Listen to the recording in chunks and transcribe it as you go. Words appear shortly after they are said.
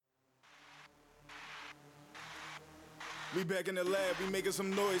We back in the lab, we making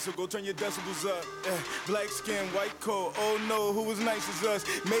some noise, so go turn your decibels up. Black skin, white coat, oh no, who was nice as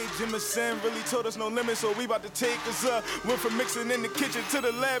us? Made Jimison, really told us no limits, so we about to take us up. Went from mixing in the kitchen to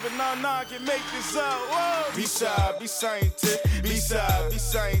the lab, and now I can make this up. Whoa! B-side, be scientist, B-side, be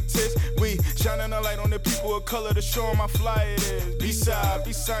scientist. We shining a light on the people of color to show them how fly it is. B-side,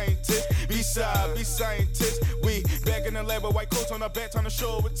 be scientist, B-side, be scientist. We back in the lab with white coats on our back, time to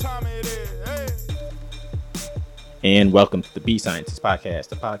show what time it is. Hey. And welcome to the B-Scientist Podcast,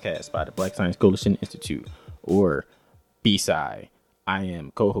 the podcast by the Black Science Coalition Institute, or B-Sci. I am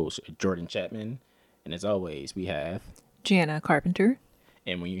co-host Jordan Chapman, and as always, we have Jana Carpenter.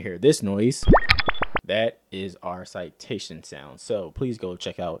 And when you hear this noise, that is our citation sound. So please go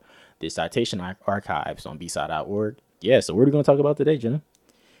check out the citation archives on bsci.org. Yeah, so what are we going to talk about today, Jenna?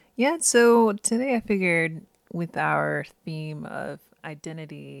 Yeah, so today I figured with our theme of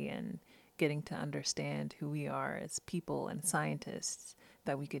identity and getting to understand who we are as people and scientists,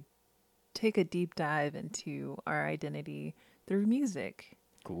 that we could take a deep dive into our identity through music.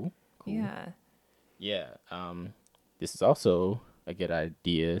 Cool. Yeah. This is also a good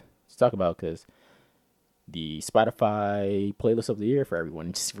idea to talk about because the Spotify playlist of the year for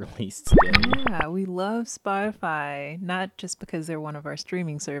everyone just released today. Yeah, we love Spotify, not just because they're one of our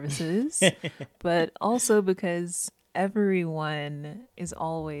streaming services, but also because everyone is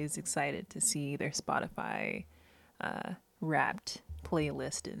always excited to see their Spotify wrapped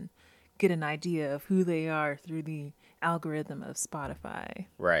playlist and get an idea of who they are through the algorithm of Spotify.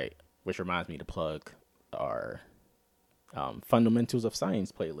 Right, which reminds me to plug our Fundamentals of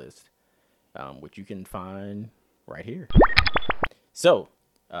Science playlist, which you can find right here. So,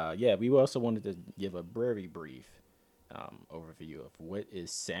 we also wanted to give a very brief overview of what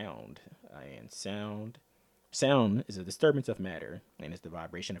is sound. And Sound is a disturbance of matter, and it's the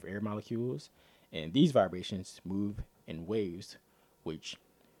vibration of air molecules. And these vibrations move in waves, which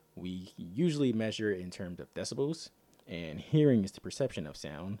we usually measure in terms of decibels. And hearing is the perception of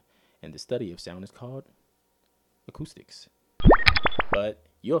sound, and the study of sound is called acoustics. But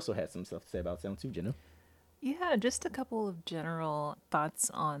you also had some stuff to say about sound too, Jenna. Yeah, just a couple of general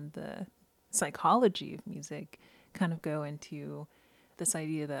thoughts on the psychology of music kind of go into this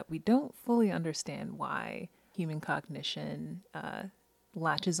idea that we don't fully understand why human cognition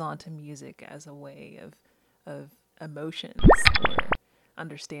latches onto music as a way of emotions or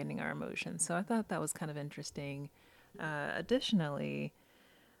understanding our emotions. So I thought that was kind of interesting. Additionally,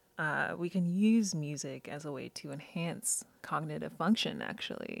 we can use music as a way to enhance cognitive function,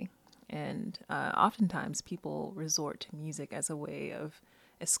 actually. And oftentimes people resort to music as a way of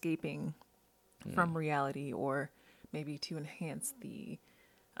escaping from reality, or maybe to enhance the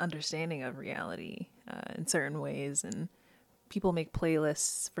understanding of reality in certain ways. And people make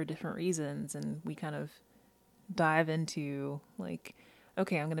playlists for different reasons, and we kind of dive into like,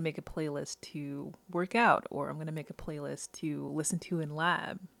 okay, I'm going to make a playlist to work out, or I'm going to make a playlist to listen to in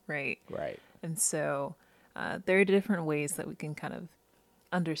lab, right? Right. And so there are different ways that we can kind of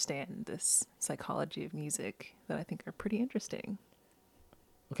understand this psychology of music that I think are pretty interesting.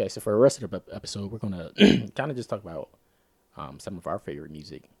 Okay, so for the rest of the episode, we're going to kind of just talk about some of our favorite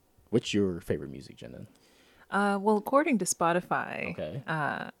music. What's your favorite music, Jenna? Well, according to Spotify, Okay.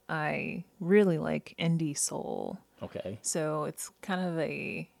 I really like indie soul. Okay. So it's kind of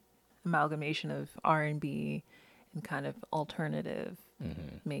a amalgamation of R&B and kind of alternative,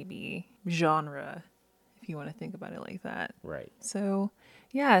 maybe genre, if you want to think about it like that. Right. So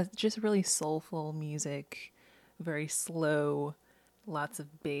yeah, it's just really soulful music, very slow, lots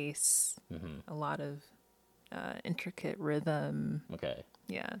of bass, a lot of intricate rhythm. Okay.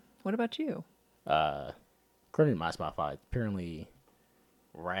 Yeah. What about you? According to my Spotify, apparently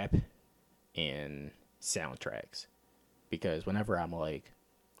rap and soundtracks. Because whenever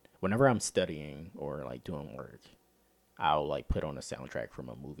I'm studying or like doing work, I'll like put on a soundtrack from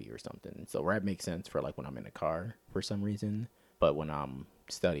a movie or something. So rap makes sense for like when I'm in the car for some reason. But when I'm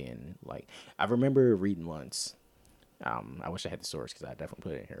studying, like I remember reading once, I wish I had the source because I definitely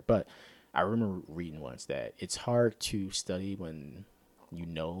put it in here. But I remember reading once that it's hard to study when you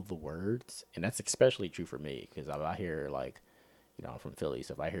know the words. And that's especially true for me because if I hear like, you know, I'm from Philly,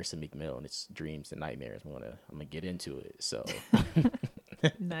 so if I hear some Meek Mill and it's dreams and nightmares, I'm gonna get into it. So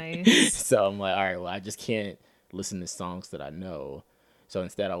Nice. so I'm like, all right, well, I just can't listen to songs that I know. So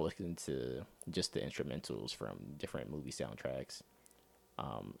instead, I'll listen to just the instrumentals from different movie soundtracks.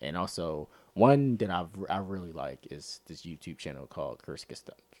 And also, one that I really like is this YouTube channel called Kurska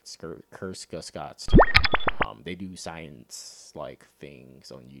Scott's. They do science like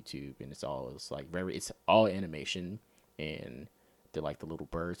things on YouTube, and it's all animation, and they're like the little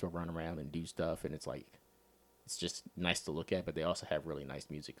birds will run around and do stuff, and it's like it's just nice to look at, but they also have really nice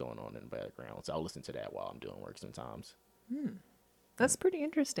music going on in the background. So I'll listen to that while I'm doing work sometimes. That's pretty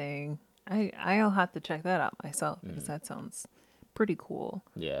interesting. I'll have to check that out myself because that sounds pretty cool.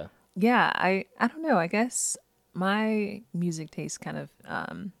 Yeah. Yeah, I don't know. I guess my music taste kind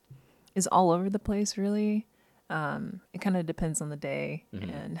of is all over the place, really. It kind of depends on the day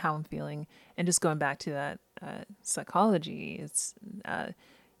and how I'm feeling. And just going back to that psychology, it's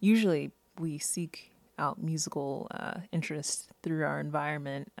usually we seek out musical interest through our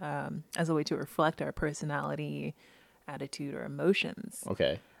environment as a way to reflect our personality, attitude, or emotions.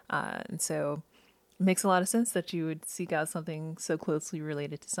 Okay. And so it makes a lot of sense that you would seek out something so closely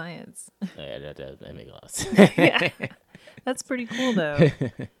related to science. Yeah, that makes a lot of sense. Yeah. That's pretty cool, though.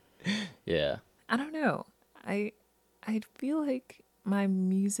 Yeah. I don't know. I feel like my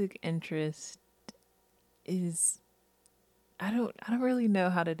music interest is I don't really know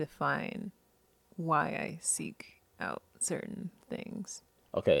how to define why I seek out certain things.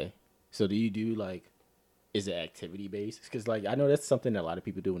 Okay. So do you do like, is it activity based? Because like I know that's something that a lot of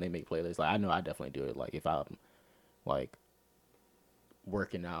people do when they make playlists. Like I know I definitely do it. Like if I'm like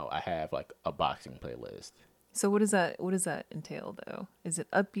working out, I have like a boxing playlist. So what does that entail though? Is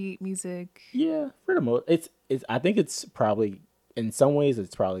it upbeat music? Yeah, for the most, it's. I think it's probably in some ways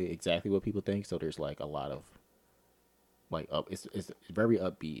it's probably exactly what people think. So there's like a lot of like it's very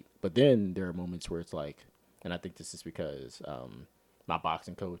upbeat, but then there are moments where it's like, and I think this is because my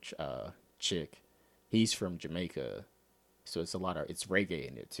boxing coach Chick, he's from Jamaica, so it's it's reggae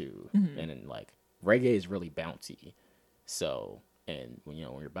in it too, and then like reggae is really bouncy, so. And when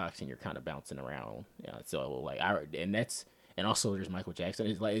you're boxing, you're kind of bouncing around. Yeah, so like and also there's Michael Jackson.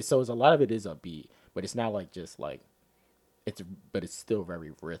 It's like it's a lot of it is upbeat, but it's not like just like but it's still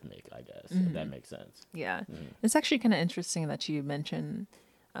very rhythmic, I guess. If that makes sense. Yeah, it's actually kind of interesting that you mention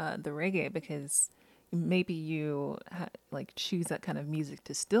the reggae because maybe you like choose that kind of music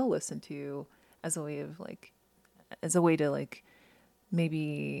to still listen to as a way to like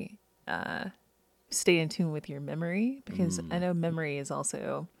maybe. Stay in tune with your memory because I know memory is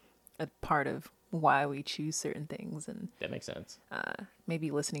also a part of why we choose certain things, and That makes sense. maybe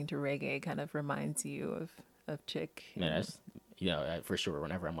listening to reggae kind of reminds you of Chick. Man, that's for sure.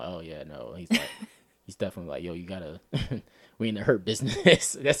 Whenever I'm like, oh yeah, no, he's like, he's definitely like, yo, you gotta, we in the hurt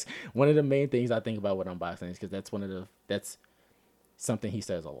business. That's one of the main things I think about when I'm boxing, is because that's something he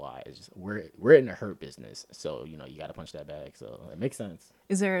says a lot. It's just we're in the hurt business, so you gotta punch that bag. So it makes sense.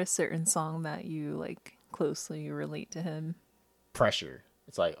 Is there a certain song that you like closely relate to him? Pressure.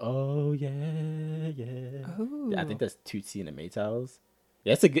 It's like, oh yeah, yeah. Oh, I think that's Tootsie and the Maytals.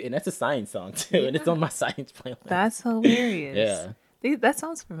 Yeah, that's a science song too, and it's on my science playlist. that's hilarious. Yeah. That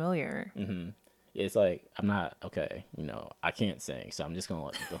sounds familiar. It's like I'm not okay. I can't sing, so I'm just gonna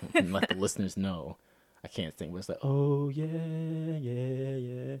let the listeners know I can't sing. But it's like, oh yeah, yeah,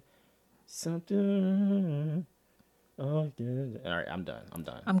 yeah, something. Oh yeah. All right, I'm done.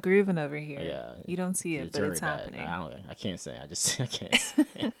 I'm grooving over here. Yeah, You don't see it, but it's very bad. happening. I can't sing. I can't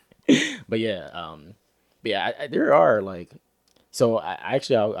sing. But yeah, there are like. So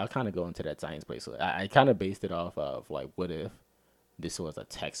I'll kind of go into that science place. So I kind of based it off of like, what if this was a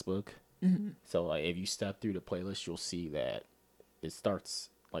textbook? So like, if you step through the playlist, you'll see that it starts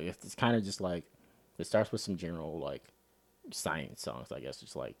like, it's kind of just like, it starts with some general like science songs, I guess,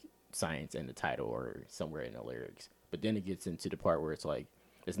 just like science in the title or somewhere in the lyrics. But then it gets into the part where it's like,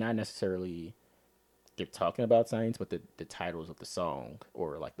 it's not necessarily they're talking about science, but the titles of the song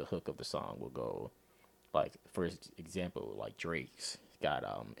or like the hook of the song will go like, for example, like Drake's got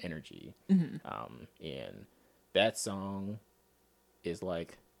Energy. And that song is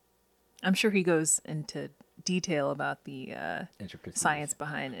like, I'm sure he goes into detail about the intricacies. science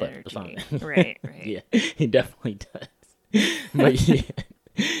behind But energy. the song- Right. Yeah, he definitely does. But yeah,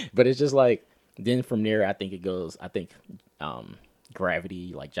 but it's just like, then from there, I think it goes,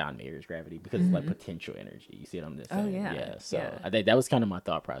 Gravity, like John Mayer's Gravity, because it's like potential energy. You see what I'm just saying? Oh, yeah. Yeah. So Yeah. I think that was kind of my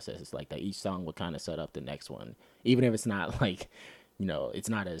thought process. It's like that each song will kind of set up the next one, even if it's not like, it's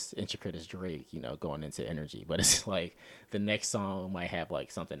not as intricate as Drake, going into energy, but it's like the next song might have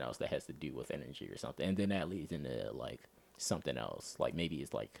like something else that has to do with energy or something. And then that leads into like something else. Like maybe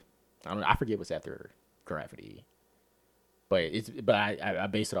it's like, I don't know, I forget what's after Gravity. But I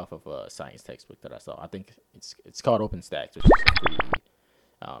based it off of a science textbook that I saw. I think it's called OpenStax, which is a free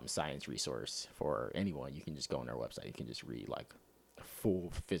science resource for anyone. You can just go on their website. You can just read like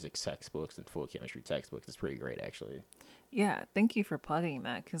full physics textbooks and full chemistry textbooks. It's pretty great, actually. Yeah, thank you for plugging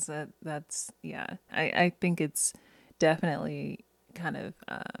that because that's I think it's definitely kind of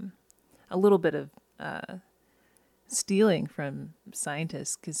a little bit of stealing from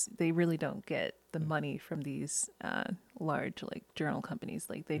scientists because they really don't get the money from these large like journal companies.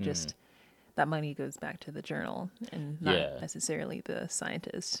 Like they just that money goes back to the journal and not Yeah. necessarily the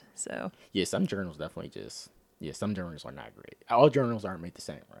scientist. So Yeah, some journals definitely just some journals are not great. All journals aren't made the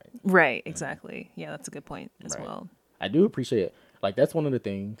same, right? right, exactly. Yeah, that's a good point as Right. well. I do appreciate it. Like that's one of the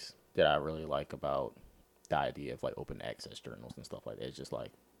things that I really like about the idea of like open access journals and stuff like that. It's just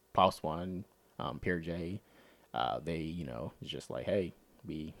like PLOS One, Peer J, they it's just like, hey,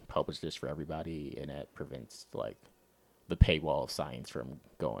 we publish this for everybody, and that prevents like the paywall of science from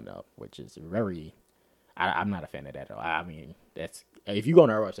going up, which is very. I'm not a fan of that at all. I mean, that's if you go on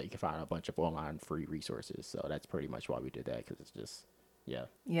our website, you can find a bunch of online free resources. So that's pretty much why we did that because it's just yeah.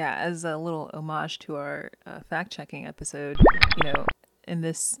 Yeah, as a little homage to our fact checking episode, in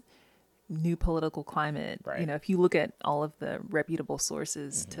this new political climate, Right. if you look at all of the reputable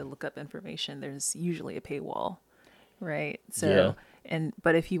sources to look up information, there's usually a paywall, right? So,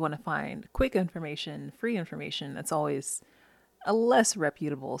 but if you want to find quick information, free information, that's always a less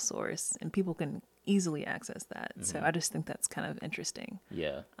reputable source, and people can easily access that. So I just think that's kind of interesting.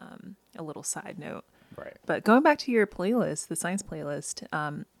 Yeah. A little side note. Right. But going back to your playlist, the science playlist,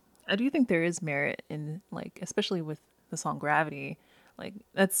 I do think there is merit in like, especially with the song Gravity, like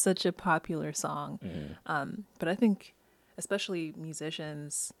that's such a popular song. But I think especially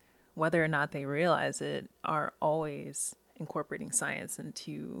musicians, whether or not they realize it, are always incorporating science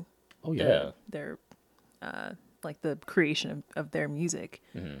into Oh yeah. their like the creation of their music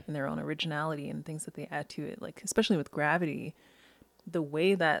and their own originality and things that they add to it. Like especially with Gravity, the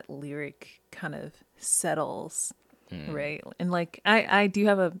way that lyric kind of settles, right? And like I do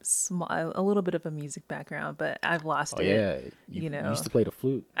have a little bit of a music background, but I've lost Oh it. yeah. You used to play the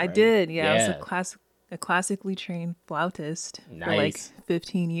flute. I right? did, yeah. Yeah. I was a classically trained flautist for like Nice.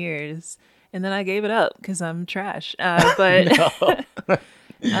 15 years, and then I gave it up because I'm trash. But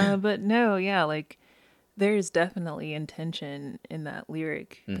but no, yeah, like there's definitely intention in that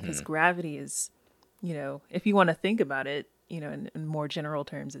lyric because Gravity is, if you want to think about it, in more general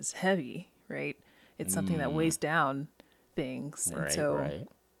terms, is heavy, right? It's something that weighs down things, and Right. so Right.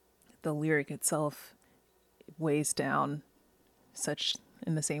 the lyric itself weighs down such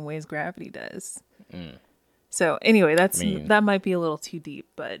in the same way as gravity does. So anyway, mean- that might be a little too deep,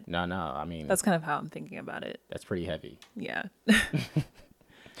 but No. I mean, that's kind of how I'm thinking about it. that's pretty heavy. Yeah.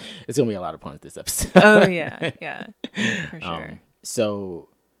 It's gonna be a lot of puns this episode. Oh yeah, yeah, for sure. So,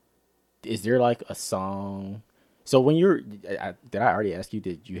 is there like a song? So when did I already ask you?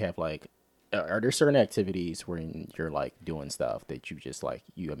 Did you have like, are there certain activities when you're like doing stuff that you just like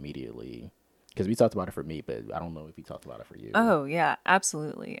you immediately? Because we talked about it for me, but I don't know if we talked about it for you. Oh yeah,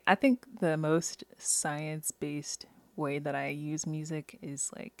 absolutely. I think the most science-based way that I use music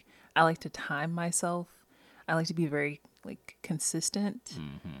is like I like to time myself. I like to be very like consistent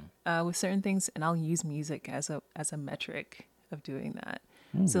with certain things, and I'll use music as a metric of doing that.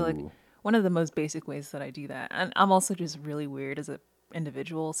 So like Ooh. one of the most basic ways that I do that, and I'm also just really weird as a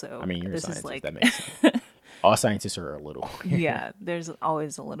individual. So I mean, you're a this scientist. is like That makes sense. All scientists are a little. yeah, there's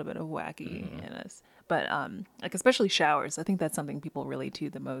always a little bit of wacky in us. But like especially showers, I think that's something people relate to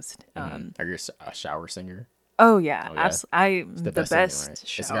the most. Are you a shower singer? Oh yeah, Oh, yeah? I'm the best, singer, right? It's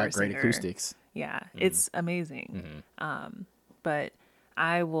shower got great singer. acoustics. Yeah, it's amazing. But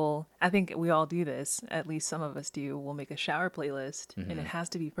I think we all do this, at least some of us do. We'll make a shower playlist and it has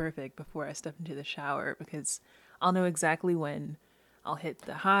to be perfect before I step into the shower because I'll know exactly when I'll hit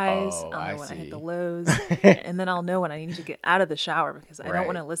the highs, Oh, I'll know I when I hit the see. lows, and then I'll know when I need to get out of the shower because I don't Right.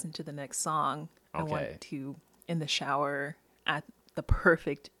 want to listen to the next song. I Okay. want to, in the shower, at the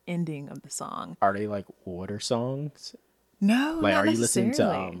perfect ending of the song. Are they like water songs? No, Like, not are you listening to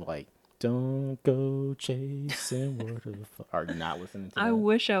necessarily. like "Don't Go Chasing Waterfall"? Are you not listening to that? I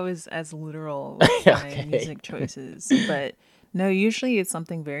wish I was as literal with my Okay. music choices, but no, usually it's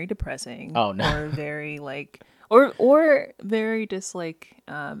something very depressing. Oh, no. Or very like or very just like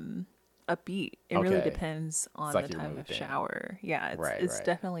upbeat. It really Okay. depends on like the your time mood of thing. shower. Yeah, it's Right, it's right.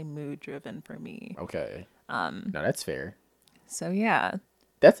 definitely mood driven for me. Okay. No, that's fair. So yeah.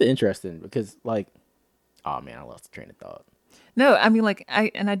 That's interesting because like, oh man, I lost the train of thought. No, I mean like I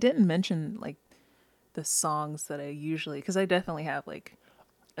didn't mention like the songs that I usually because I definitely have like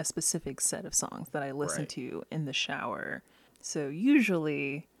a specific set of songs that I listen Right. to in the shower. So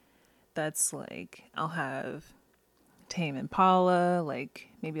usually that's like I'll have Tame Impala, like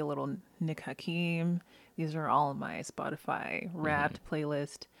maybe a little Nick Hakim. These are all in my Spotify Wrapped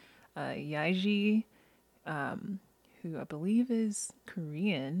playlist. Yaiji, who I believe is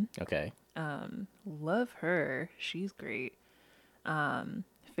Korean. Okay. Love her. She's great.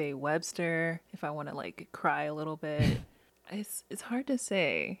 Faye Webster if I want to like cry a little bit. It's hard to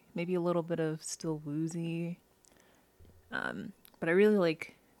say. Maybe a little bit of Still Woozy. But I really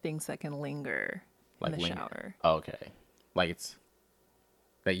like things that can linger Like in the linger. shower. Okay. Like it's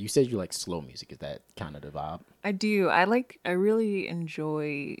like you said you like slow music. Is that kind of the vibe? I do. I really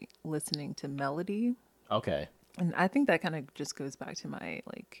enjoy listening to melody. Okay. And I think that kind of just goes back to my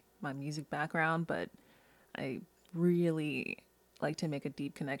music background, but I really like to make a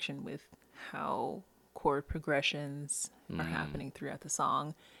deep connection with how chord progressions are happening throughout the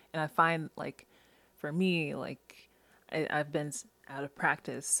song. And I find like for me, like I've been out of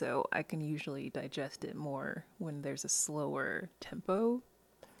practice, so I can usually digest it more when there's a slower tempo.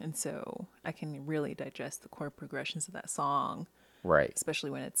 And so I can really digest the chord progressions of that song, Right. especially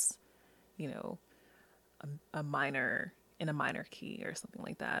when it's, you know, a minor in a minor key or something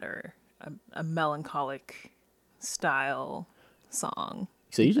like that, or a melancholic style song.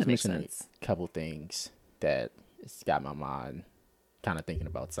 So you That just makes mentioned sense. a couple things that it's got my mind kind of thinking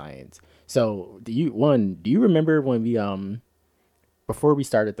about science. So do you remember when we before we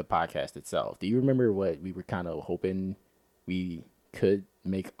started the podcast itself, do you remember what we were kind of hoping we could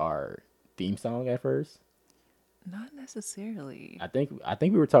make our theme song at first? Not necessarily. I think we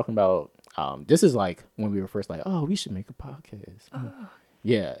were talking about this is like when we were first like, oh, we should make a podcast.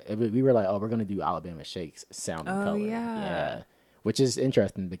 Yeah, we were like, oh, we're gonna do Alabama Shakes Sound and Oh, Color. yeah. Which is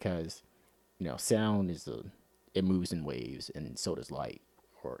interesting because sound it moves in waves, and so does light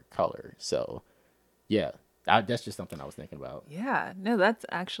or color. So yeah, that's just something I was thinking about. Yeah, no, that's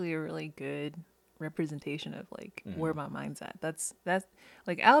actually a really good representation of like where my mind's at. That's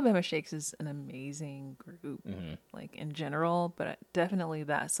like Alabama Shakes is an amazing group, like in general, but definitely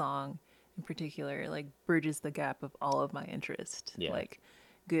that song in particular like bridges the gap of all of my interest. Yeah. Like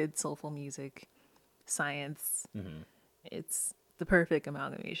good soulful music, science. It's the perfect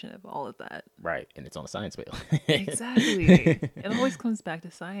amalgamation of all of that. Right, and it's on a science scale. Exactly. It always comes back to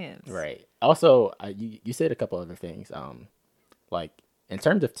science. Right. Also, you said a couple other things. Like in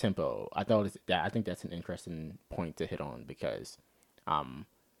terms of tempo, I think that's an interesting point to hit on because,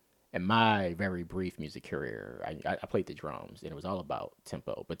 in my very brief music career, I played the drums and it was all about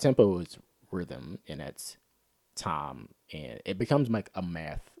tempo. But tempo is rhythm and that's time, and it becomes like a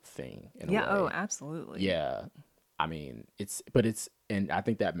math thing in a Yeah, way. oh, absolutely. Yeah. I mean, and I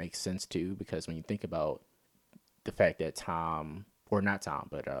think that makes sense too because when you think about the fact that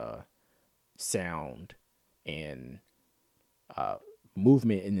sound and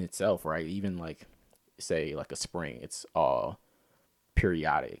movement in itself, right? Even like say like a spring, it's all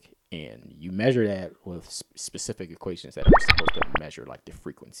periodic, and you measure that with specific equations that are supposed to measure like the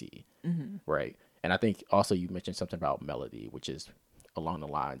frequency, right? And I think also you mentioned something about melody, which is along the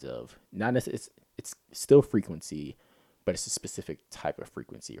lines of not necessarily it's still frequency, but it's a specific type of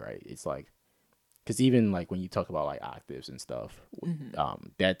frequency, right? It's like because even like when you talk about like octaves and stuff,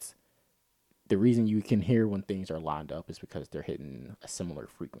 that's the reason you can hear when things are lined up is because they're hitting a similar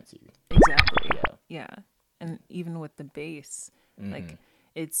frequency. Exactly. Yeah. Yeah. And even with the bass, like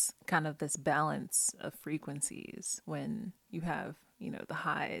it's kind of this balance of frequencies when you have, the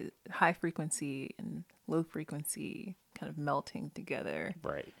high frequency and low frequency kind of melting together.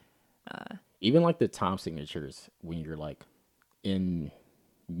 Right. Even like the time signatures when you're like in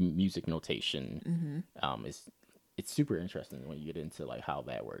music notation, it's super interesting when you get into like how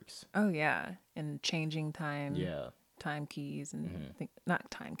that works. Oh yeah. And changing time. Yeah. Time keys and not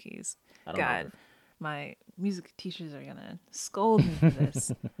time keys. I don't God, know. my music teachers are gonna scold me for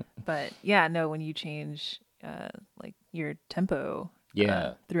this. But yeah, no, when you change like your tempo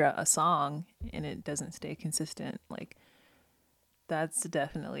throughout a song and it doesn't stay consistent, like that's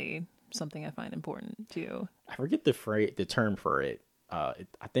definitely something I find important too. I forget the term for it. I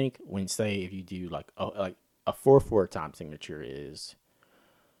think when if you do like a 4/4 time signature is,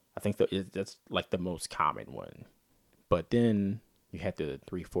 I think that's like the most common one, but then you have the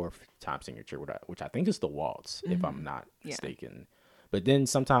 3/4 time signature, which I think is the waltz, if I'm not mistaken. But then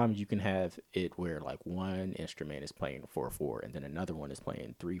sometimes you can have it where like one instrument is playing 4/4 and then another one is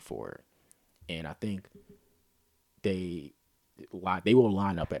playing 3/4, and I think they will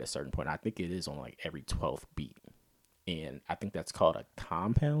line up at a certain point. I think it is on like every 12th beat, and I think that's called a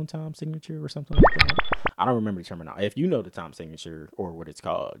compound time signature or something like that. I don't remember the terminology. If you know the time signature or what it's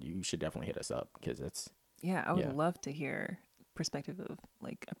called, you should definitely hit us up because it's Yeah, I would love to hear perspective of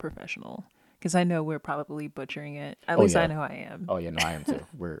like a professional because I know we're probably butchering it. At least I know I am. Oh yeah, no, I am too.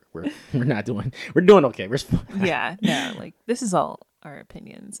 We're doing okay. We're Yeah, no, like this is all our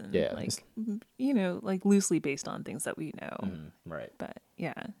opinions and Yeah, like like loosely based on things that we know. right. But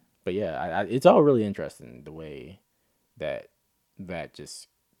yeah, But yeah, it's all really interesting the way that just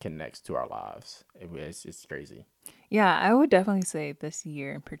connects to our lives. It's crazy. Yeah, I would definitely say this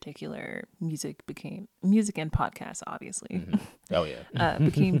year in particular, music and podcasts, obviously, Oh yeah.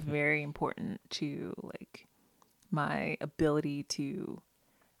 became very important to like my ability to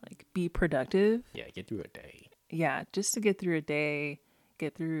like be productive. Yeah, get through a day. Yeah, just to get through a day,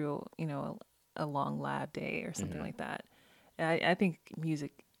 get through, a long lab day or something like that. I think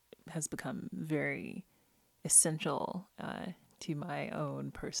music has become very essential to my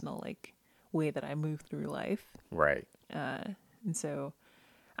own personal like way that I move through life. Right. And so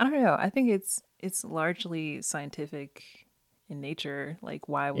I don't know. I think it's largely scientific in nature, like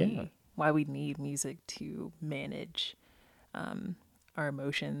Yeah. why we need music to manage our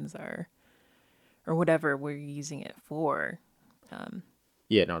emotions, or whatever we're using it for.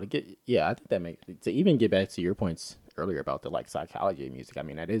 Yeah, no, I think that makes, to even get back to your points earlier about the like psychology of music. I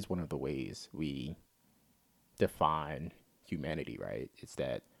mean, that is one of the ways we define humanity, right? It's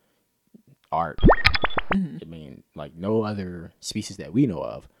that art. I mean, like no other species that we know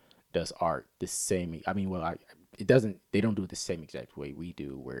of does art the same. I mean, well, it doesn't. They don't do it the same exact way we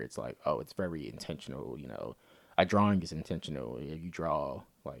do, where it's like, oh, it's very intentional. A drawing is intentional. You draw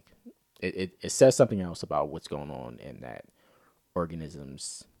like it says something else about what's going on in that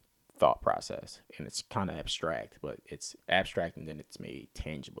organism's thought process, and it's kind of abstract, but it's abstract and then it's made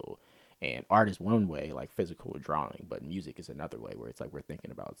tangible. And art is one way, like physical drawing, but music is another way, where it's like we're thinking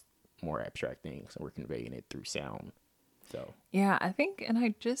about more abstract things and we're conveying it through sound. So Yeah, I think, and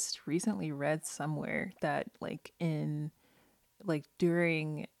I just recently read somewhere that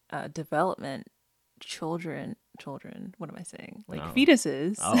during development, children, what am I saying? Like Oh.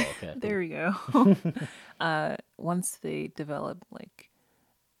 fetuses. Oh, okay. There we go. Once they develop like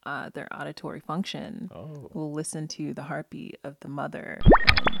their auditory function, Oh. will listen to the heartbeat of the mother,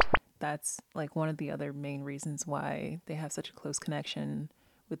 and that's like one of the other main reasons why they have such a close connection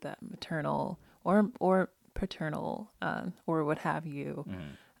with that maternal or paternal or what have you,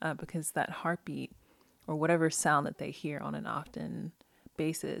 because that heartbeat or whatever sound that they hear on an often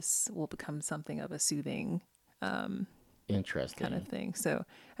basis will become something of a soothing Interesting. kind of thing. So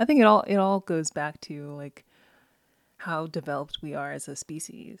I think it all goes back to like how developed we are as a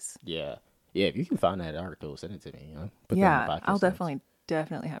species. Yeah. Yeah, if you can find that article, send it to me. Put that in the Yeah, podcast I'll notes.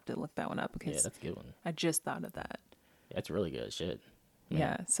 definitely have to look that one up Yeah, because that's a good one. I just thought of that. That's really good shit.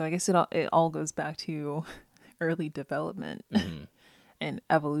 Yeah, so I guess it all goes back to early development and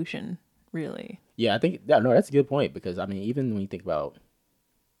evolution, really. Yeah, I think no, that's a good point, because I mean, even when you think about,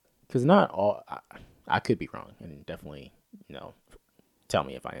 because not all, I could be wrong, and definitely, tell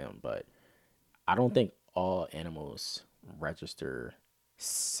me if I am, but I don't think all animals register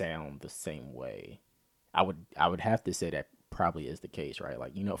sound the same way. I would have to say that probably is the case, right?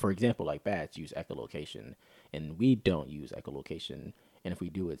 Like, for example, like bats use echolocation, and we don't use echolocation, and if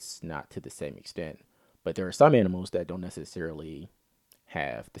we do, it's not to the same extent. But there are some animals that don't necessarily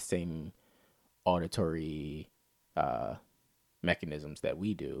have the same auditory mechanisms that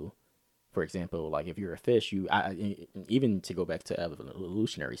we do. For example, like if you're a fish, even to go back to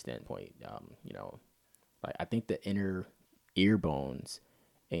evolutionary standpoint, like I think the inner ear bones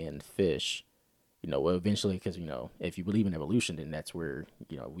and fish, will eventually, because if you believe in evolution, then that's where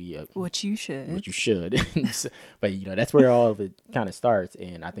we What you should. what you should. But that's where all of it kind of starts,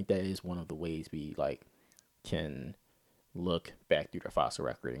 and I think that is one of the ways we like can look back through the fossil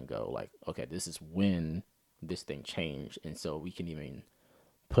record and go like, okay, this is when this thing changed, and so we can even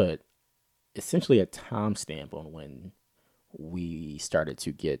put essentially a timestamp on when we started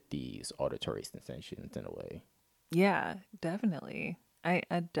to get these auditory sensations in a way. Yeah, definitely. I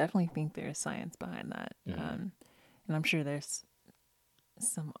definitely think there's science behind that. And I'm sure there's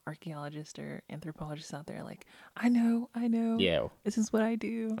some archaeologist or anthropologist out there like, I know, Yeah, this is what I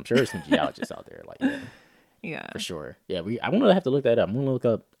do. I'm sure there's some geologists out there like that. Yeah. For sure. Yeah, I'm gonna have to look that up. I'm gonna look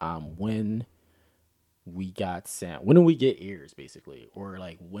up when we got sound. When did we get ears, basically, or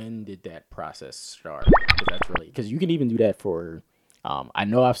like when did that process start? Because you can even do that for. I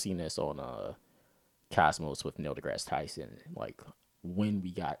know I've seen this on Cosmos with Neil deGrasse Tyson, like when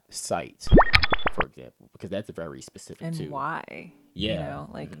we got sight, for example, because that's very specific And too. why? Yeah.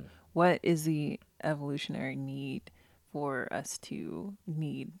 Like what is the evolutionary need for us to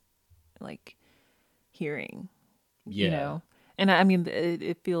need like hearing? Yeah. And I mean,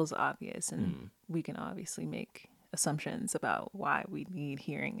 it feels obvious, and we can obviously make assumptions about why we need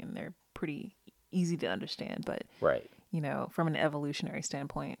hearing, and they're pretty easy to understand. But, Right. From an evolutionary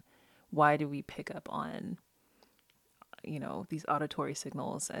standpoint, why do we pick up on, these auditory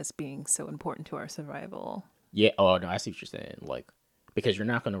signals as being so important to our survival? Yeah. Oh no, I see what you're saying. Like, because you're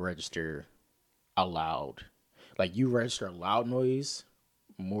not going to register a loud, like you register a loud noise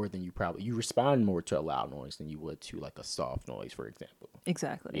more than you respond more to a loud noise than you would to like a soft noise, for example.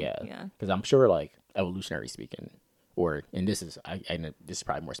 Exactly. Yeah. Yeah. Because I'm sure, like, evolutionary speaking, and this is, I know this is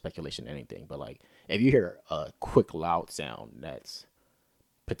probably more speculation than anything, but like, if you hear a quick, loud sound, that's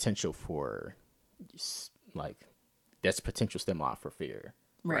potential for, like, that's potential stimuli for fear.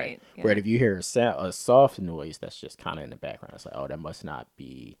 Right. Yeah. But if you hear a soft noise that's just kind of in the background, it's like, oh, that must not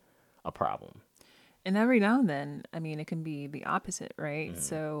be a problem. And every now and then, I mean, it can be the opposite, right? Mm-hmm.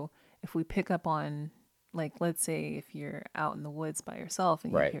 So if we pick up on, like, let's say if you're out in the woods by yourself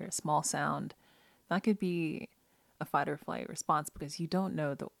and you Right. hear a small sound, that could be a fight or flight response because you don't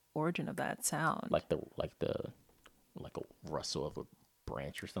know the origin of that sound. Like a rustle of a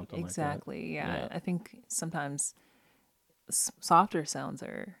branch or something Exactly. like that. Yeah. I think sometimes softer sounds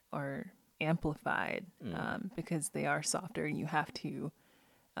are amplified because they are softer, and you have to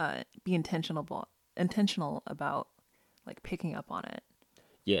be intentional about like picking up on it.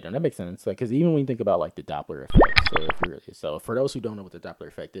 Yeah, no, that makes sense. Like, because even when you think about like the Doppler effect, so for those who don't know what the Doppler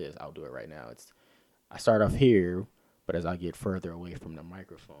effect is, I'll do it right now. I start off here, but as I get further away from the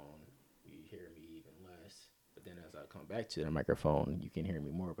microphone, you hear me even less. But then as I come back to the microphone, you can hear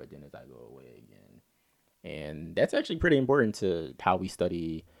me more. But then as I go away again, and that's actually pretty important to how we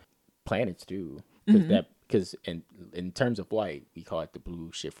study planets too, because in terms of light, we call it the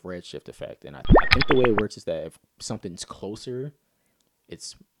blue shift red shift effect. And I think the way it works is that if something's closer,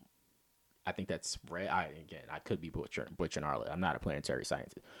 I think that's red. I could be butchering all of it. I'm not a planetary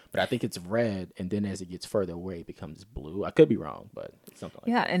scientist, but I think it's red, and then as it gets further away, it becomes blue. I could be wrong, but it's something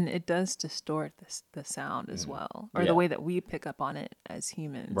like that. Yeah, and it does distort the sound as well, or Yeah. the way that we pick up on it as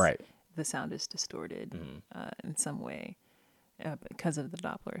humans. Right. The sound is distorted in some way because of the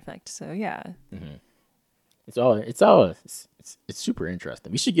Doppler effect. So yeah, It's super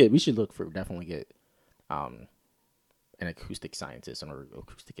interesting. We should definitely get an acoustic scientist or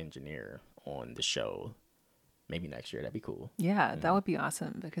acoustic engineer on the show. Maybe next year. That'd be cool. yeah, that would be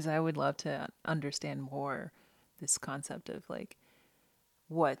awesome because I would love to understand more this concept of like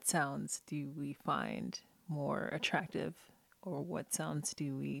what sounds do we find more attractive or what sounds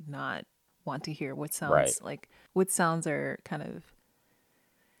do we not want to hear? What sounds Right. like what sounds are kind of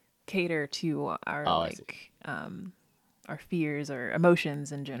cater to our our fears or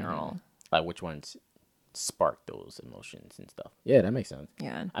emotions in general. Like which ones spark those emotions and stuff. Yeah, that makes sense.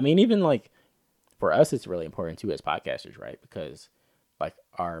 Yeah. I mean, even like for us, it's really important too as podcasters, right? Because like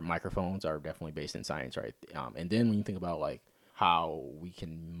our microphones are definitely based in science, right? And then when you think about like how we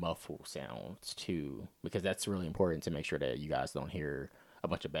can muffle sounds too, because that's really important to make sure that you guys don't hear a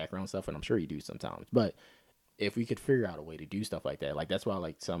bunch of background stuff, and I'm sure you do sometimes. But if we could figure out a way to do stuff like that, like that's why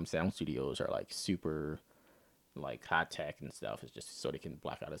like some sound studios are like super like high tech and stuff, is just so they can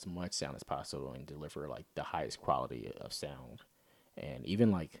block out as much sound as possible and deliver like the highest quality of sound. And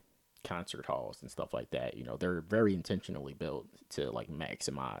even like concert halls and stuff like that, you know, they're very intentionally built to like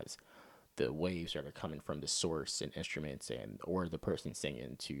maximize the waves that are coming from the source and instruments and or the person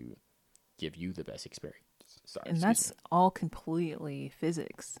singing to give you the best experience. Sorry, And that's all completely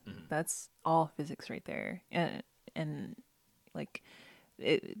physics. That's all physics right there. And like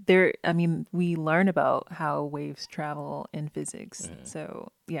I mean, we learn about how waves travel in physics.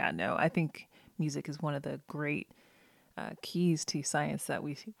 So yeah, no, I think music is one of the great keys to science that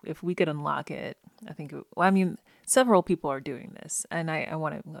if we could unlock it, I think, well, I mean, several people are doing this, and I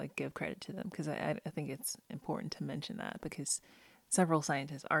want to like give credit to them because I think it's important to mention that because several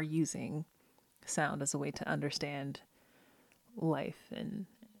scientists are using sound as a way to understand life and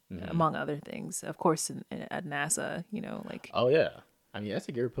among other things. Of course, at NASA, you know, like. Oh yeah, I mean that's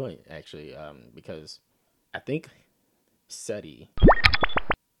a good point actually, because I think SETI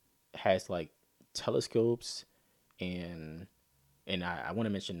has like telescopes. And I want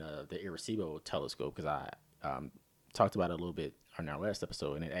to mention the Arecibo telescope because I talked about it a little bit on our last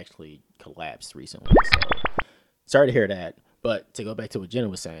episode, and it actually collapsed recently. So sorry to hear that. But to go back to what Jenna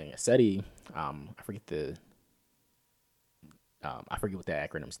was saying, SETI, I forget what that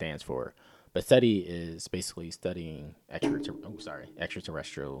acronym stands for, but SETI is basically studying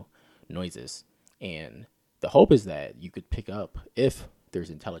extraterrestrial noises, and the hope is that you could pick up, if there's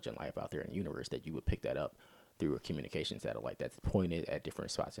intelligent life out there in the universe, that you would pick that up through a communication satellite that's pointed at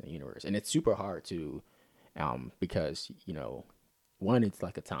different spots in the universe. And it's super hard to, because, you know, one, it's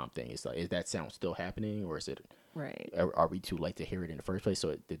like a time thing. It's like, is that sound still happening, or is it, Right. are we too late to hear it in the first place?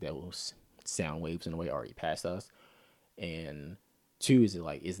 So did those sound waves in a way already passed us? And two, is it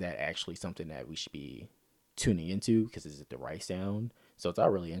like, is that actually something that we should be tuning into? Because is it the right sound? So it's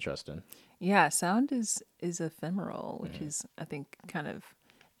all really interesting. Yeah, sound is ephemeral, which is, I think, kind of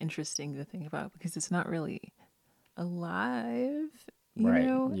interesting to think about because it's not really alive you Right.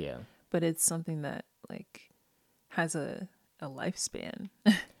 know? Yeah. But it's something that like has a lifespan.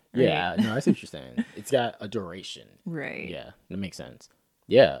 Yeah. No, I see what you're saying. It's got a duration. Right. Yeah, that makes sense.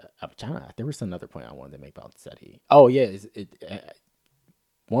 Yeah, I'm trying to, there was another point I wanted to make about SETI. Oh yeah,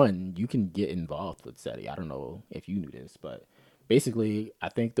 one, you can get involved with SETI. I don't know if you knew this, but basically, I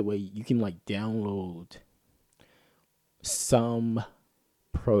think the way you can like download some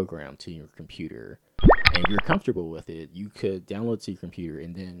program to your computer and you're comfortable with it, you could download it to your computer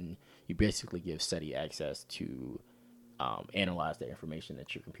and then you basically give SETI access to analyze the information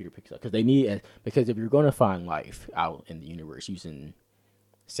that your computer picks up because they need because if you're going to find life out in the universe using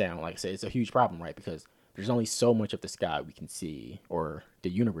sound, like I said, it's a huge problem, right? Because there's only so much of the sky we can see or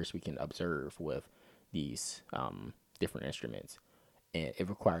the universe we can observe with these different instruments, and it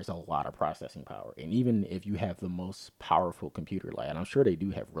requires a lot of processing power. And even if you have the most powerful computer, like, and I'm sure they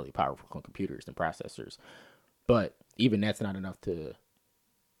do have really powerful computers and processors, but even that's not enough to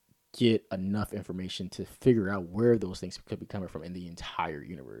get enough information to figure out where those things could be coming from in the entire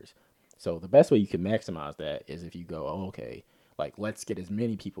universe. So the best way you can maximize that is if you go, oh, okay, like let's get as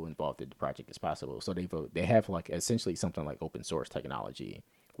many people involved in the project as possible. So they have like essentially something like open source technology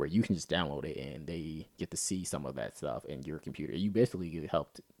where you can just download it and they get to see some of that stuff in your computer. You basically get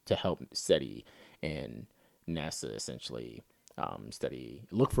helped to help SETI and NASA essentially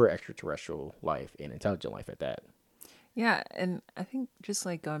look for extraterrestrial life and intelligent life at that. Yeah, and I think just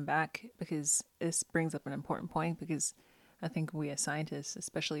like going back, because this brings up an important point, because I think we as scientists,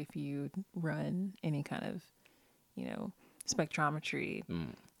 especially if you run any kind of, spectrometry,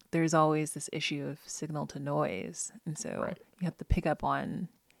 there's always this issue of signal to noise. And so Right. you have to pick up on,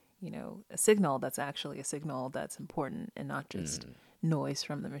 a signal that's actually a signal that's important and not just noise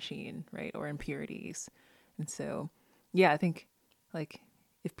from the machine, right? Or impurities. And so, yeah, I think like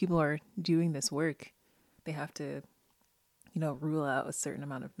if people are doing this work, they have to rule out a certain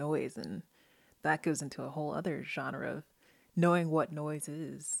amount of noise, and that goes into a whole other genre of knowing what noise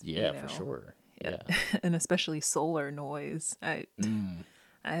is. Yeah, for sure. Yeah. And especially solar noise. I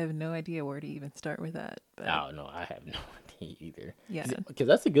have no idea where to even start with that. But Oh no, I have no idea either. Yeah. Because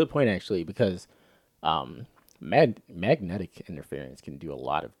that's a good point actually. Because magnetic interference can do a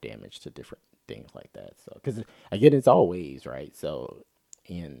lot of damage to different things like that. So, because again, it's all waves, right? So,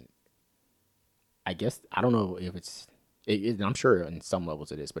 and I guess I don't know if I'm sure in some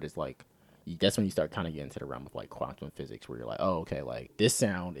levels it is, but it's like that's when you start kind of getting into the realm of like quantum physics, where you're like, oh, okay, like this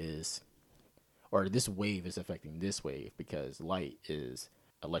sound is, or this wave is affecting this wave because light is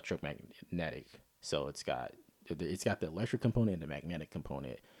electromagnetic. So it's got the electric component and the magnetic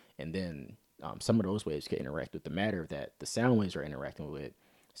component, and then some of those waves can interact with the matter that the sound waves are interacting with.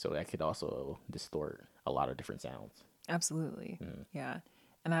 So that could also distort a lot of different sounds. absolutely. Yeah.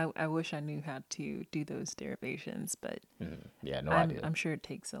 And I wish I knew how to do those derivations, but Yeah, no idea. I'm sure it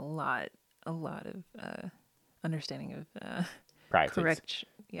takes a lot of understanding of Probably takes correct.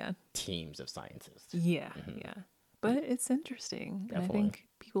 Yeah. teams of scientists. Yeah. Yeah. But it's interesting. And I Definitely. think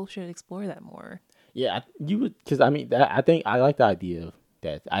people should explore that more. Yeah, you would, because I mean, I think I like the idea of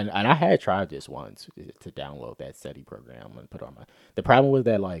that, and I had tried this once to download that SETI program and put on my. The problem was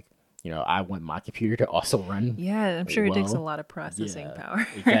that like I want my computer to also run. Yeah, I'm sure it takes a well. lot of processing Yeah, power.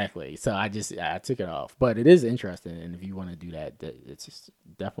 exactly. So I took it off, but it is interesting, and if you want to do that, it's just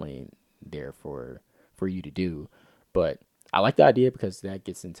definitely there for you to do. But I like the idea because that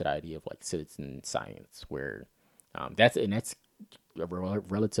gets into the idea of like citizen science, where that's a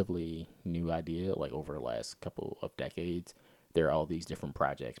relatively new idea. Like over the last couple of decades, there are all these different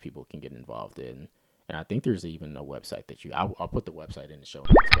projects people can get involved in, and I think there's even a website that I'll put the website in the show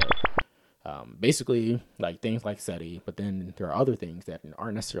notes. But basically, like things like SETI, but then there are other things that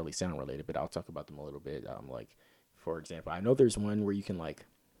aren't necessarily sound related, but I'll talk about them a little bit. Like for example, I know there's one where you can like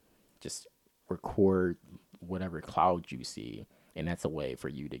just record whatever cloud you see, and that's a way for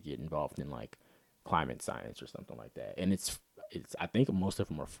you to get involved in like climate science or something like that. And it's I think most of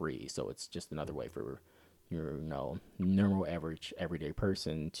them are free, so it's just another way for your normal average everyday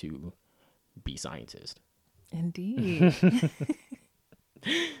person to be scientist. Indeed.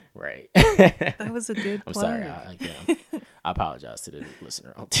 Right. That was a good I'm plug. sorry. I apologize to the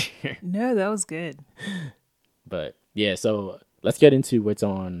listener out there. No, that was good. But yeah, so let's get into what's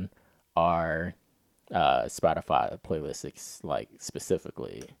on our Spotify playlist, like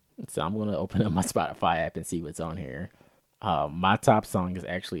specifically. So I'm gonna open up my Spotify app and see what's on here. My top song is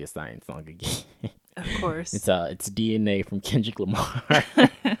actually a science song again. Of course. It's DNA from Kendrick Lamar.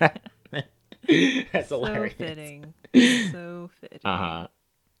 That's hilarious. So fitting. So fitting.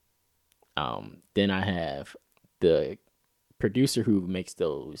 Then I have the producer who makes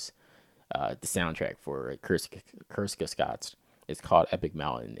those the soundtrack for Kurska Scott's It's called Epic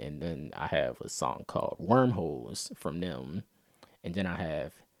Mountain, and then I have a song called Wormholes from them, and then I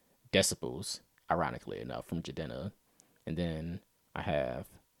have Decibels, ironically enough, from Jadena, and then I have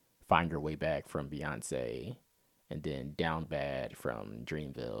Find Your Way Back from Beyonce, and then Down Bad from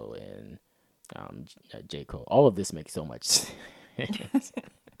Dreamville and J. Cole. All of this makes so much sense.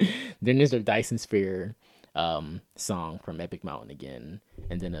 Then there's a Dyson Sphere song from Epic Mountain again,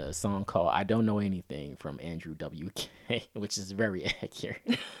 and then a song called I Don't Know Anything from Andrew WK, which is very accurate.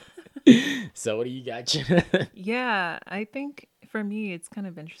 So what do you got, Jenna? Yeah, I think for me it's kind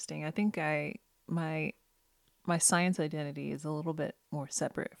of interesting. I think my science identity is a little bit more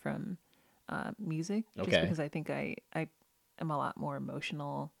separate from music, just Okay. because I think I am a lot more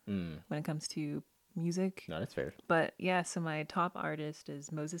emotional when it comes to music. No, that's fair. But yeah, so my top artist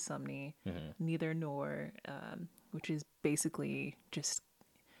is Moses Sumney, Neither Nor, which is basically just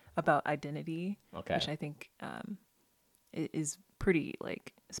about identity, Okay. which I think is pretty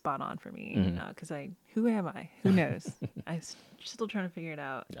like spot on for me, because who am I? Who knows? I'm still trying to figure it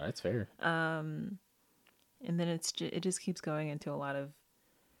out. No, that's fair. And then it just keeps going into a lot of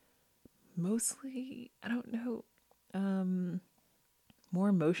mostly, I don't know, more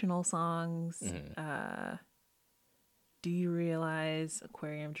emotional songs. Do You Realize,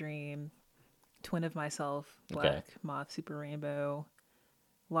 Aquarium Dream, Twin of Myself, Black Moth, Super Rainbow,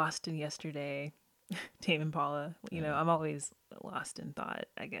 Lost in Yesterday, Tame Impala. You know, I'm always lost in thought,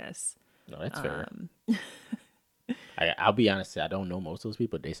 I guess. No, that's fair. I'll be honest, I don't know most of those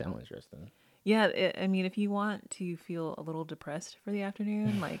people, but they sound interesting. Yeah, I mean, if you want to feel a little depressed for the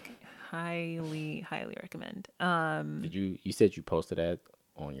afternoon, like highly recommend. Did you said you posted that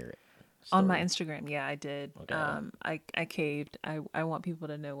on your On my story? Instagram, yeah, I did. Okay. I caved. I want people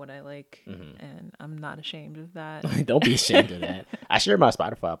to know what I like, and I'm not ashamed of that. Don't be ashamed of that. I share my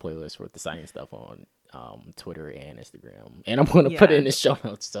Spotify playlist with the science stuff on Twitter and Instagram, and I'm going to put it in the show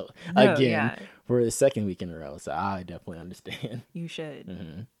notes. So No, again, yeah. for the second week in a row, so I definitely understand. You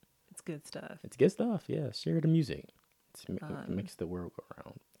should. It's good stuff. It's good stuff. Yeah, share the music. It makes the world go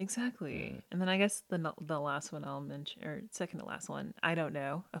around. Exactly. And then I guess the last one I'll mention, or second to last one, I don't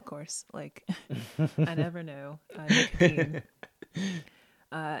know, of course. Like, I never know. Nicotine.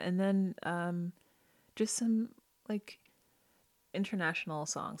 And then just some, like, international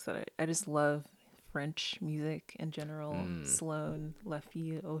songs that I just love. French music in general. Sloane, La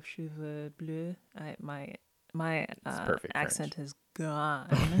Fille aux Cheveux Bleus. My perfect accent French. has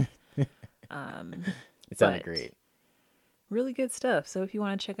gone. It sounded but- great. Really good stuff. So if you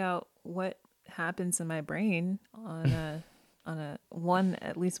want to check out what happens in my brain on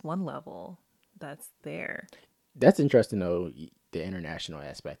at least one level, that's there. That's interesting though, the international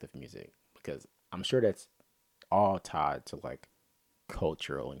aspect of music, because I'm sure that's all tied to like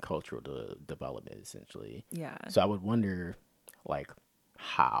cultural development essentially. Yeah. So I would wonder like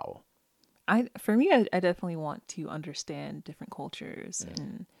how. For me, I definitely want to understand different cultures,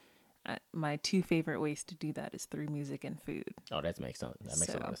 and my two favorite ways to do that is through music and food. Oh, that makes sense. That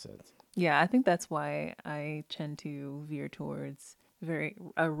makes a lot of sense. Yeah, I think that's why I tend to veer towards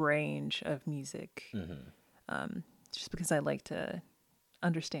a range of music, just because I like to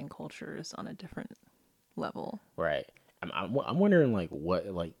understand cultures on a different level. Right. I'm wondering like what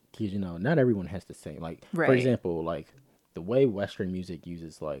like, cause not everyone has the same like for Right. example like the way Western music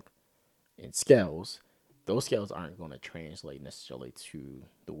uses like in scales, those scales aren't going to translate necessarily to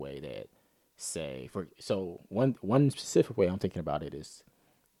the way that say one specific way I'm thinking about it is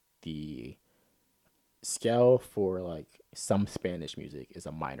the scale for like some Spanish music is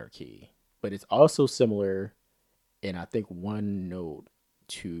a minor key, but it's also similar in I think one note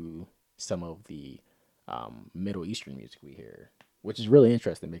to some of the Middle Eastern music we hear, which is really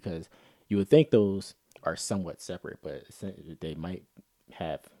interesting because you would think those are somewhat separate, but they might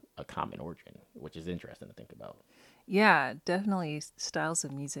have a common origin, which is interesting to think about. Yeah, definitely styles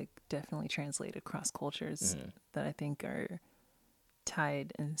of music definitely translate across cultures that I think are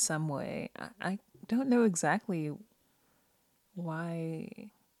tied in some way. I don't know exactly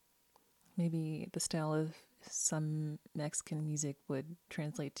why maybe the style of some Mexican music would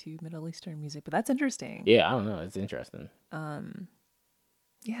translate to Middle Eastern music, but that's interesting. Yeah, I don't know. It's interesting.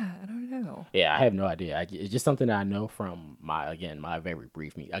 Yeah, I don't know. Yeah, I have no idea. It's just something that I know from my very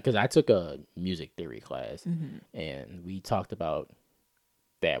brief because I took a music theory class and we talked about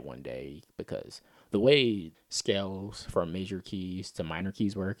that one day because the way scales from major keys to minor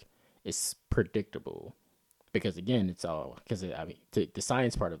keys work is predictable because again it's all because the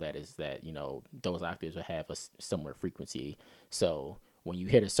science part of that is that those octaves will have a similar frequency, so when you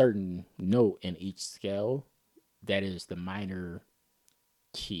hit a certain note in each scale, that is the minor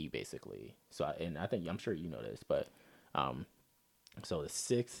key basically. So I'm sure you know this, but So the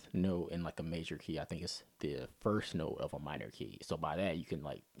sixth note in like a major key, I think is the first note of a minor key. So by that you can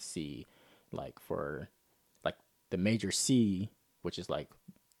like see, like for like the major C, which is like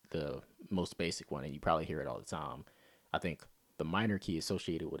the most basic one, and you probably hear it all the time. I think the minor key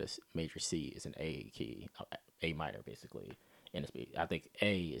associated with a major C is an A key, A minor basically. And I think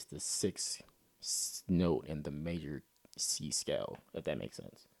A is the sixth note in the major C scale, if that makes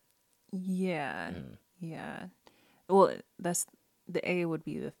sense. Yeah. Yeah. Well, that's the A would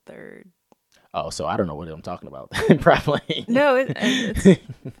be the third. Oh, so I don't know what I'm talking about. Probably. No, it's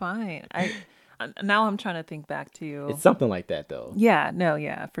fine. Now I'm trying to think back to. It's something like that though. Yeah, no,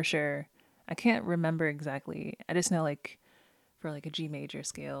 yeah, for sure. I can't remember exactly. I just know like for like a G major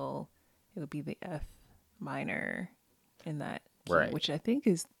scale, it would be the F minor in that key, Right. which I think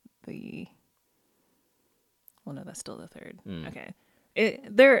is the. Well, no, that's still the third. Okay,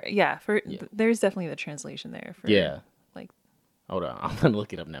 there's definitely the translation there for like. Hold on, I'm gonna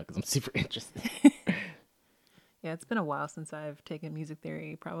look it up now because I'm super interested. Yeah, it's been a while since I've taken music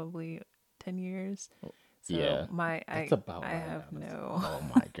theory, probably 10 years. So Yeah, that's about I right, have honestly. no. Oh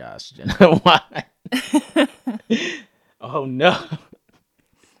my gosh, Jenna, why? Oh no.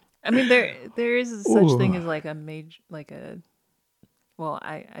 I mean, there is such thing as like a major, like a. Well,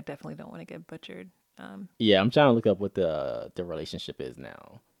 I definitely don't want to get butchered. Yeah, I'm trying to look up what the relationship is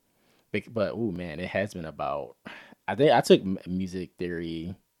now. But oh man, it has been about. I think I took music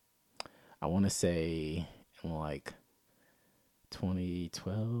theory. I want to say in like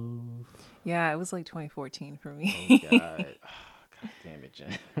 2012. Yeah, it was like 2014 for Oh me. God. God damn it,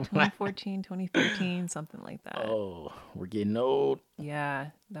 Jen. 2014, 2013, something like that. Oh, we're getting old. Yeah.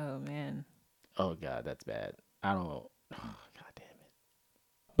 Oh man. Oh God, that's bad. I don't know. Oh, God damn it.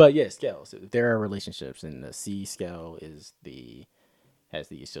 But yeah, scales. There are relationships, and the C scale has the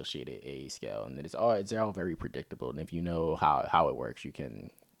associated A scale, and they're all very predictable. And if you know how it works, you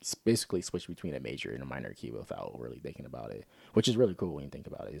can basically switch between a major and a minor key without really thinking about it, which is really cool when you think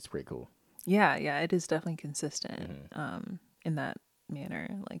about it. It's pretty cool. Yeah, it is definitely consistent in that manner.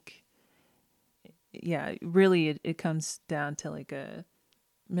 Like, yeah, really, it comes down to like a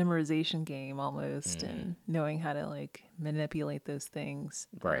memorization game almost, and knowing how to like manipulate those things.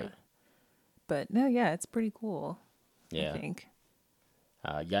 Right. But no, yeah, it's pretty cool. Yeah. I think.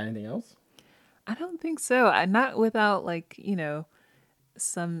 You got anything else? I don't think so. Not without like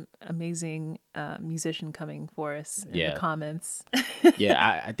some amazing musician coming for us in the comments.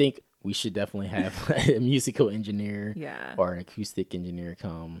 Yeah, I think we should definitely have a musical engineer Yeah. or an acoustic engineer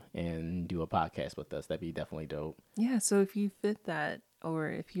come and do a podcast with us. That'd be definitely dope. Yeah, so if you fit that, or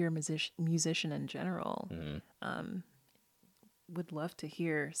if you're a musician in general, would love to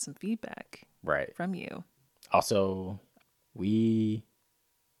hear some feedback from you. Also, we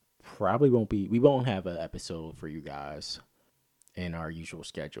won't have an episode for you guys in our usual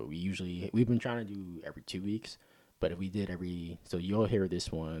schedule. We've been trying to do every 2 weeks, but if we did so you'll hear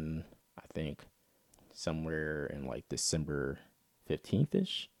this one, I think, somewhere in like December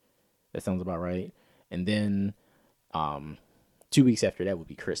 15th-ish. That sounds about right. And then 2 weeks after that would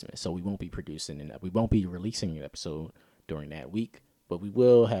be Christmas. So we won't be we won't be releasing an episode during that week, but we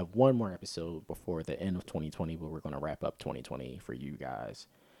will have one more episode before the end of 2020 where we're going to wrap up 2020 for you guys.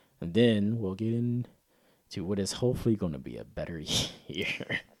 And then we'll get into what is hopefully going to be a better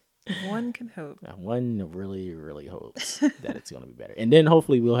year. One can hope. One really, really hopes that it's going to be better. And then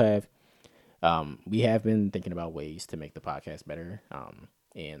hopefully we'll have, we have been thinking about ways to make the podcast better.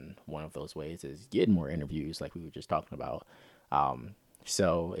 And one of those ways is getting more interviews like we were just talking about.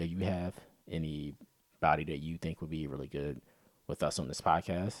 So if you have anybody that you think would be really good with us on this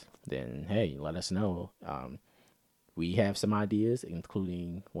podcast, then hey, let us know. We have some ideas,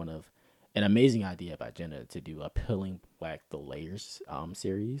 including an amazing idea by Jenna to do a Peeling Back the Layers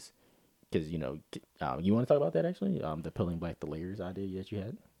series. Because, you want to talk about that actually? The Peeling Back the Layers idea that you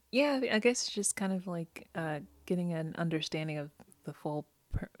had? Yeah, I guess it's just kind of like getting an understanding of the full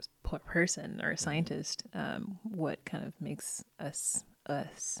person or scientist, what kind of makes us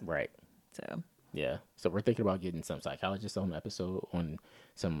us. Right. So. Yeah. So we're thinking about getting some psychologists on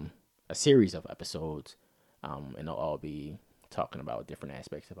a series of episodes. And they'll all be talking about different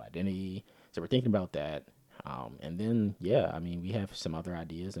aspects of identity. So we're thinking about that. And then, we have some other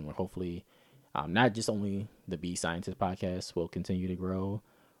ideas, and we're hopefully not just only the Be Scientist podcast will continue to grow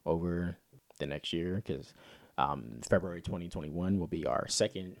over the next year, because February 2021 will be our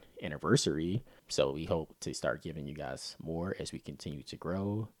second anniversary. So we hope to start giving you guys more as we continue to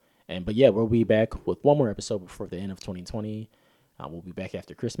grow. But we'll be back with one more episode before the end of 2020. We'll be back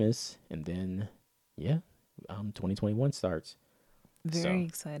after Christmas, and then 2021 starts. Very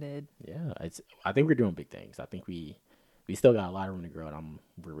excited. Yeah, I think we're doing big things. I think we we still got a lot of room to grow, and I'm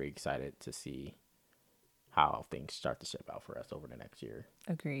really excited to see how things start to shape out for us over the next year.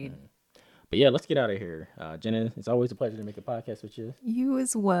 Agreed. But yeah, let's get out of here. Jenna, it's always a pleasure to make a podcast with you. You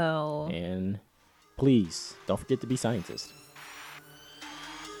as well. And please don't forget to be scientists.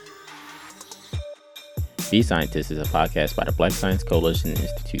 Be Scientist is a podcast by the Black Science Coalition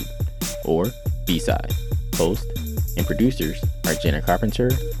Institute, or B-Side. Host and producers are Jenna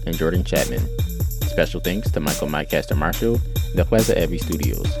Carpenter and Jordan Chapman. Special thanks to Michael Mycaster Marshall and the Plaza Abbey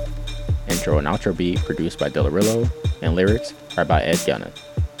Studios. Intro and outro beat produced by Delarillo, and lyrics are by Ed Gunna.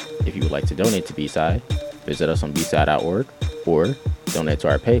 If you would like to donate to B-Side, visit us on bside.org or donate to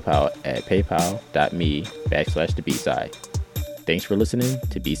our PayPal at paypal.me/the B-Side. Thanks for listening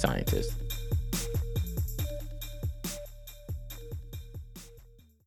to Be Scientist.